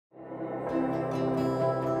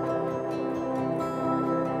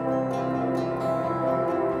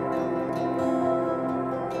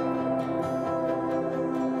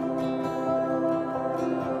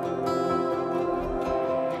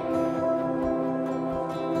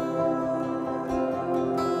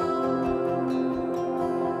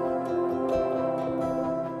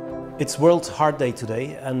It's World Heart Day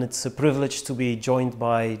today, and it's a privilege to be joined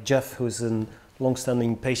by Geoff, who's a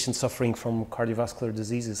long-standing patient suffering from cardiovascular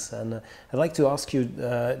diseases. And I'd like to ask you,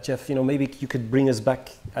 Geoff, maybe you could bring us back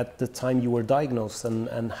at the time you were diagnosed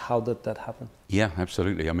and how did that happen? Yeah,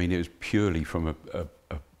 absolutely. I mean, it was purely from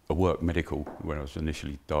a work medical when I was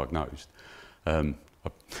initially diagnosed. As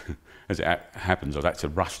it happens, I had to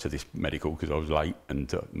rush to this medical because I was late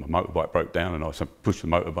and my motorbike broke down and I pushed the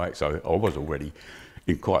motorbike, so I was already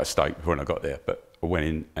in quite a state when I got there. But I went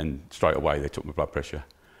in and straight away they took my blood pressure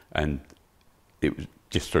and it was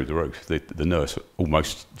just through the roof. The nurse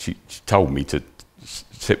almost, she told me to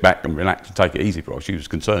sit back and relax and take it easy for her. She was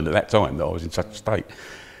concerned at that time that I was in such a state.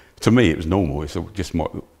 To me it was normal, it's just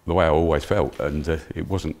the way I always felt, and it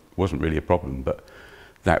wasn't really a problem. But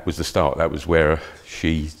that was the start. That was where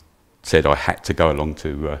she said I had to go along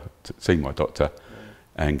to see my doctor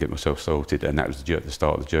and get myself sorted, and that was the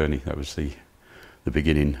start of the journey. That was the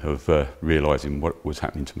beginning of realising what was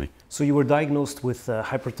happening to me. So you were diagnosed with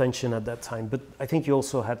hypertension at that time, but I think you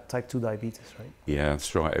also had type 2 diabetes, right? Yeah,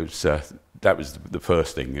 that's right. It was, that was the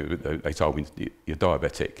first thing. They told me, you're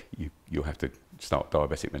diabetic, you'll have to start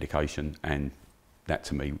diabetic medication, and that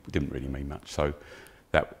to me didn't really mean much. So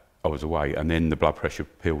that I was away, and then the blood pressure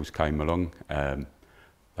pills came along.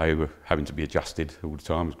 They were having to be adjusted all the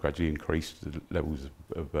time. It gradually increased the levels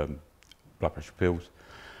of blood pressure pills.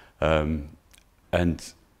 And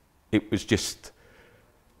it was just,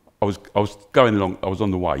 I was going along, I was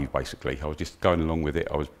on the wave basically. I was just going along with it.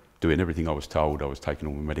 I was doing everything I was told. I was taking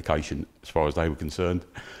all my medication as far as they were concerned,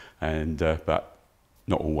 and but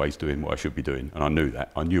not always doing what I should be doing. And I knew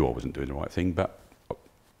that. I knew I wasn't doing the right thing, but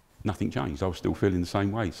nothing changed. I was still feeling the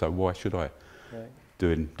same way. So why should I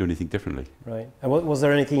do anything differently? Right. And was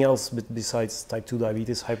there anything else besides type 2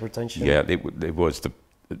 diabetes, hypertension? Yeah, it was the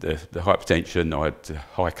hypertension. I had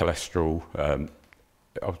high cholesterol.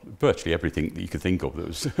 Virtually everything that you could think of that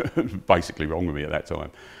was basically wrong with me at that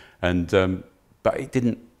time, and but I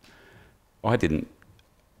didn't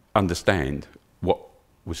understand what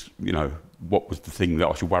was the thing that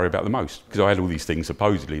I should worry about the most, because I had all these things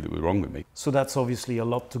supposedly that were wrong with me. So that's obviously a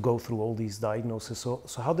lot to go through, all these diagnoses.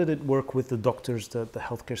 So how did it work with the doctors, the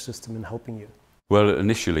healthcare system, in helping you? Well,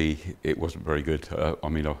 initially it wasn't very good. I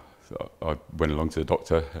mean, I went along to the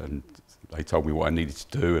doctor and they told me what I needed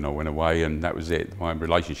to do, and I went away, and that was it. My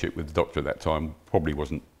relationship with the doctor at that time probably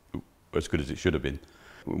wasn't as good as it should have been.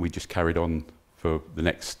 We just carried on for the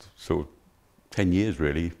next sort of 10 years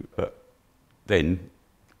really, but then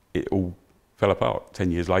it all fell apart.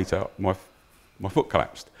 10 years later, my foot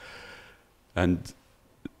collapsed, and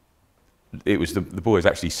it was the boys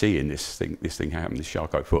actually seeing this thing happen, this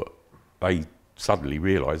Charcot foot. They suddenly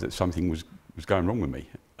realised that something was going wrong with me,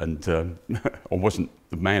 and I wasn't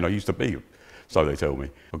the man I used to be, so they tell me.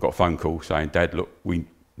 I got a phone call saying, "Dad, look, we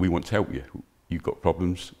want to help you. You've got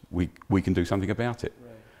problems. We can do something about it."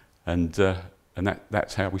 Right. And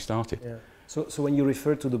that's how we started. Yeah. So when you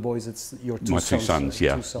refer to the boys, it's your two sons? My two sons,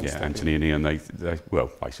 right? Two sons, Anthony and Ian. They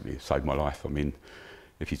well, basically saved my life. I mean,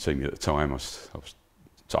 if you'd seen me at the time, I was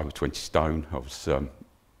over 20 stone. I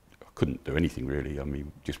couldn't do anything really. I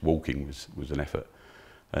mean, just walking was an effort,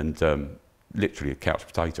 and literally a couch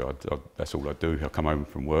potato. That's all I do. I come home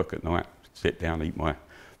from work at night, sit down, eat my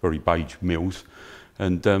very beige meals,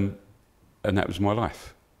 and that was my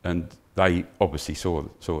life. And they obviously saw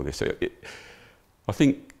this. I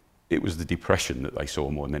think it was the depression that they saw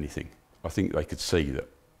more than anything. I think they could see that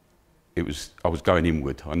I was going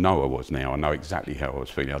inward. I know I was now. I know exactly how I was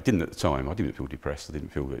feeling. I didn't at the time. I didn't feel depressed. I didn't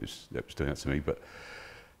feel that it was doing that to me, but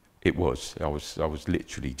it was. I was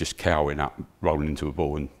literally just cowering up, rolling into a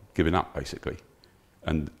ball and giving up basically.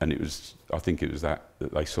 And it was, I think it was that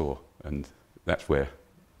they saw, and that's where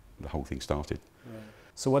the whole thing started. Right.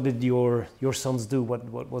 So what did your sons do?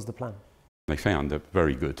 What was the plan? They found a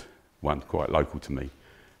very good one, quite local to me,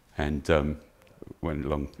 and went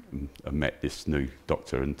along and met this new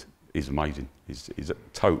doctor, and he's amazing. He's a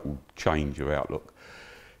total change of outlook.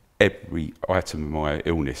 Every item of my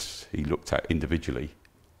illness he looked at individually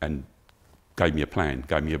and gave me a plan,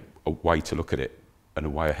 gave me a way to look at it and a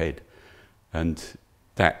way ahead. And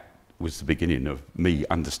that was the beginning of me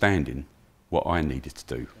understanding what I needed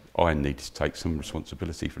to do. I needed to take some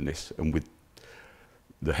responsibility from this, and with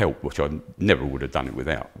the help, which I never would have done it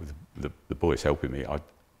without, with the boys helping me,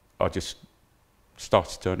 I just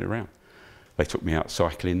started to turn it around. They took me out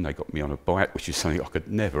cycling, they got me on a bike, which is something I could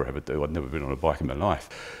never ever do. I'd never been on a bike in my life.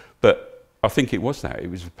 But I think it was that. It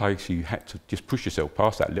was a place you had to just push yourself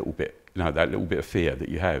past that little bit, that little bit of fear that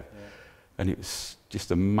you have. Yeah. And it was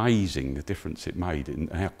just amazing the difference it made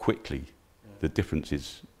and how quickly the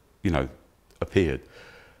differences, appeared,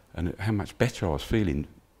 and how much better I was feeling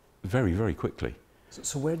very, very quickly.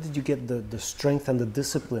 So where did you get the strength and the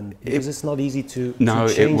discipline? Because it's not easy to No,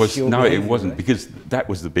 change it was your no, behavior, it wasn't, right? because that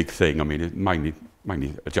was the big thing. I mean,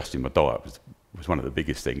 mainly adjusting my diet was one of the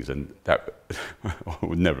biggest things, and that I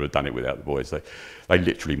would never have done it without the boys. They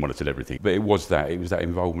literally monitored everything. But it was that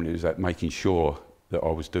involvement, it was that making sure that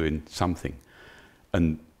I was doing something,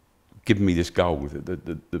 and giving me this goal,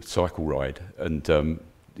 the cycle ride, and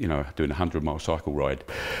you know, doing a 100-mile cycle ride.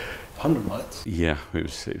 100 miles? Yeah, it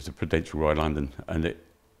was a Prudential Ride London, and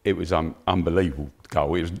it was unbelievable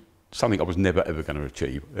goal. It was something I was never ever going to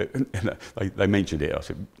achieve. They mentioned it. I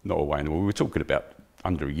said, not a way in the world. We were talking about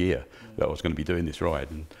under a year that I was going to be doing this ride.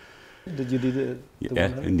 And did you do the yeah,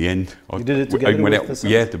 in the end, you did it together with the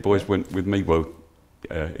sons? Yeah, the boys went with me. Well,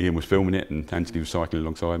 Ian was filming it, and Anthony was cycling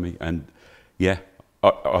alongside me. And yeah,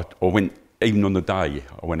 I went, even on the day,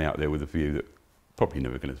 I went out there with a view that probably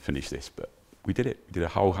never going to finish this, but we did it. We did a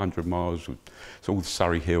whole 100 miles. It's all the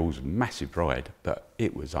Surrey Hills, massive ride, but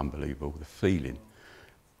it was unbelievable. The feeling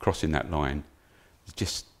crossing that line was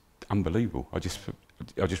just unbelievable. I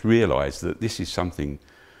just realised that this is something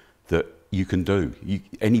that you can do.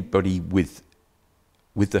 Anybody with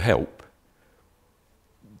the help,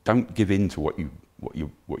 don't give in to what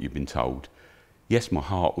you've been told. Yes, my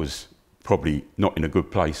heart was probably not in a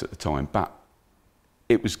good place at the time, but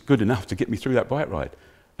it was good enough to get me through that bike ride.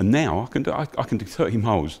 And now I can do 30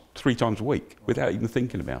 miles 3 times a week without even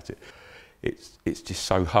thinking about it. It's just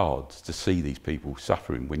so hard to see these people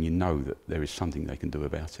suffering when you know that there is something they can do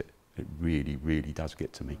about it. It really, really does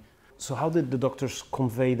get to me. So how did the doctors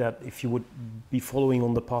convey that if you would be following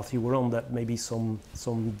on the path you were on, that maybe some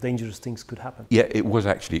dangerous things could happen? Yeah, it was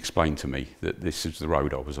actually explained to me that this is the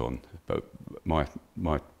road I was on. But my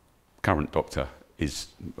current doctor he's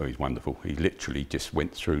wonderful. He literally just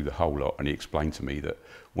went through the whole lot, and he explained to me that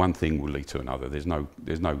one thing will lead to another. There's no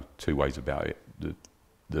two ways about it.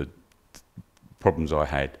 The problems I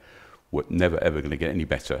had were never ever going to get any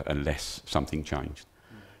better unless something changed.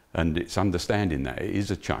 And it's understanding that it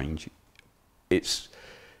is a change. It's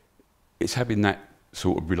having that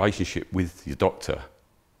sort of relationship with your doctor,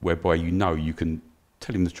 whereby you know you can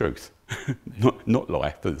tell him the truth, not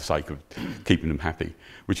lie for the sake of keeping them happy,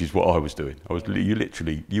 which is what I was doing.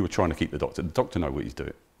 You were trying to keep the doctor. The doctor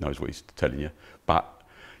knows what he's telling you, but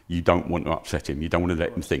you don't want to upset him. You don't want to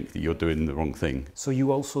let him think that you're doing the wrong thing. So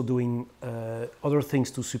you also doing other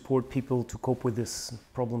things to support people to cope with these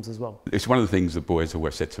problems as well? It's one of the things the boys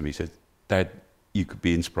always said to me. He said, "Dad, you could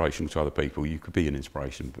be inspirational to other people. You could be an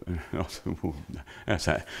inspiration." I said, "Well, how's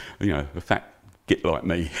that? You know, a fat git like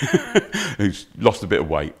me who's lost a bit of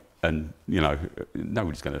weight, and you know,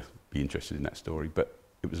 nobody's going to be interested in that story." But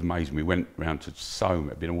it was amazing. We went around to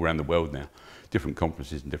I've been all around the world now, different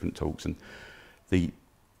conferences and different talks, and the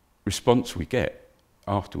response we get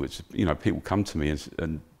afterwards, you know, people come to me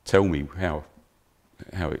and tell me how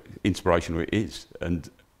inspirational it is,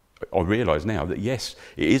 and I realise now that yes,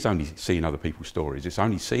 it is only seeing other people's stories. It's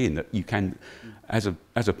only seeing that you can, as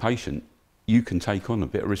a patient, you can take on a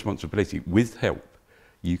bit of responsibility with help.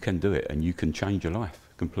 You can do it, and you can change your life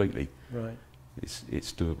completely. Right.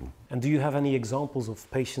 It's doable. And do you have any examples of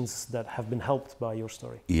patients that have been helped by your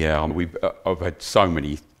story? Yeah, I've had so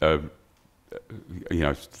many. You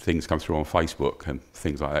know, things come through on Facebook and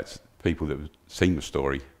things like that. People that have seen the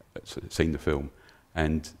story, seen the film,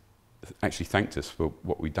 and actually thanked us for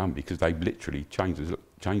what we've done, because they've literally changed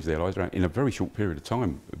their lives around in a very short period of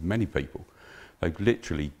time. Many people, they've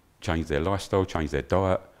literally changed their lifestyle, changed their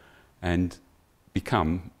diet, and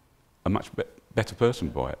become a much better person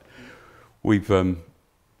by it. We go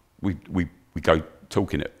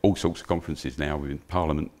talking at all sorts of conferences now. We were in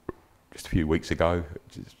Parliament just a few weeks ago,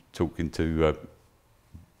 just talking to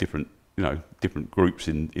different groups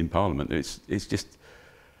in Parliament. It's just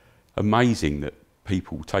amazing that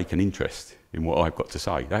people take an interest in what I've got to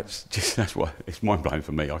say. That's why it's mind blowing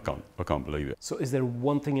for me. I can't believe it. So, is there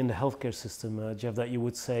one thing in the healthcare system, Geoff, that you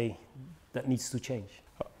would say that needs to change?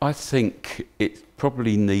 I think it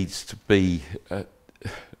probably needs to be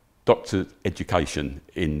doctor education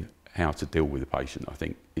in how to deal with a patient. I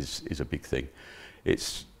think is a big thing.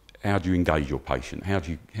 It's how do you engage your patient? How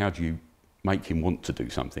do you make him want to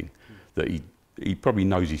do something that he probably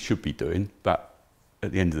knows he should be doing, but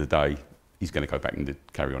at the end of the day, he's going to go back and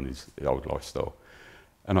carry on his old lifestyle.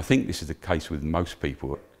 And I think this is the case with most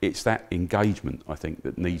people. It's that engagement, I think,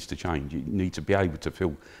 that needs to change. You need to be able to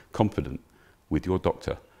feel confident with your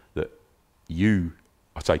doctor that you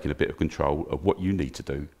are taking a bit of control of what you need to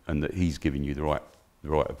do, and that he's giving you the right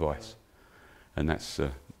advice. And that's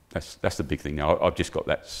the big thing now. I've just got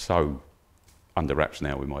that so under wraps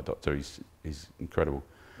now with my doctor. He's incredible.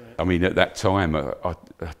 Right. I mean, at that time,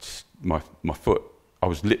 my foot, I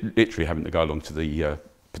was literally having to go along to the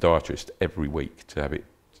podiatrist every week to have it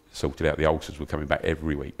sorted out. The ulcers were coming back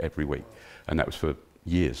every week, and that was for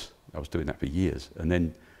years. I was doing that for years, and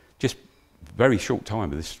then just very short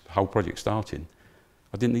time of this whole project starting,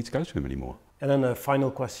 I didn't need to go to him anymore. And then a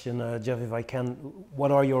final question, Geoff, if I can,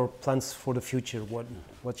 what are your plans for the future?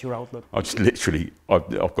 What's your outlook? I just literally, I've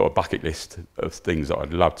got a bucket list of things that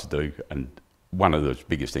I'd love to do, and one of the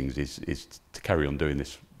biggest things is to carry on doing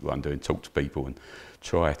this, what I'm doing, talk to people and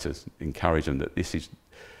try to encourage them that this is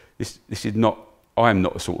not, I am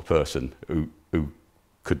not the sort of person who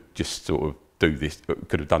could just sort of do this,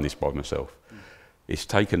 could have done this by myself. It's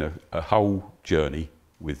taken a whole journey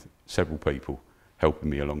with several people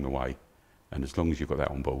helping me along the way, and as long as you've got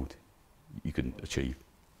that on board, you can achieve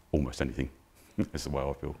almost anything. That's the way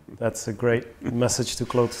I feel. That's a great message to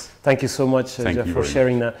close. Thank you so much, Geoff, for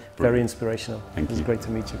sharing that. Very inspirational. Thank you. It was great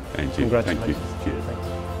to meet you. And you. Congratulations. Thank you. Cheers. Thank you.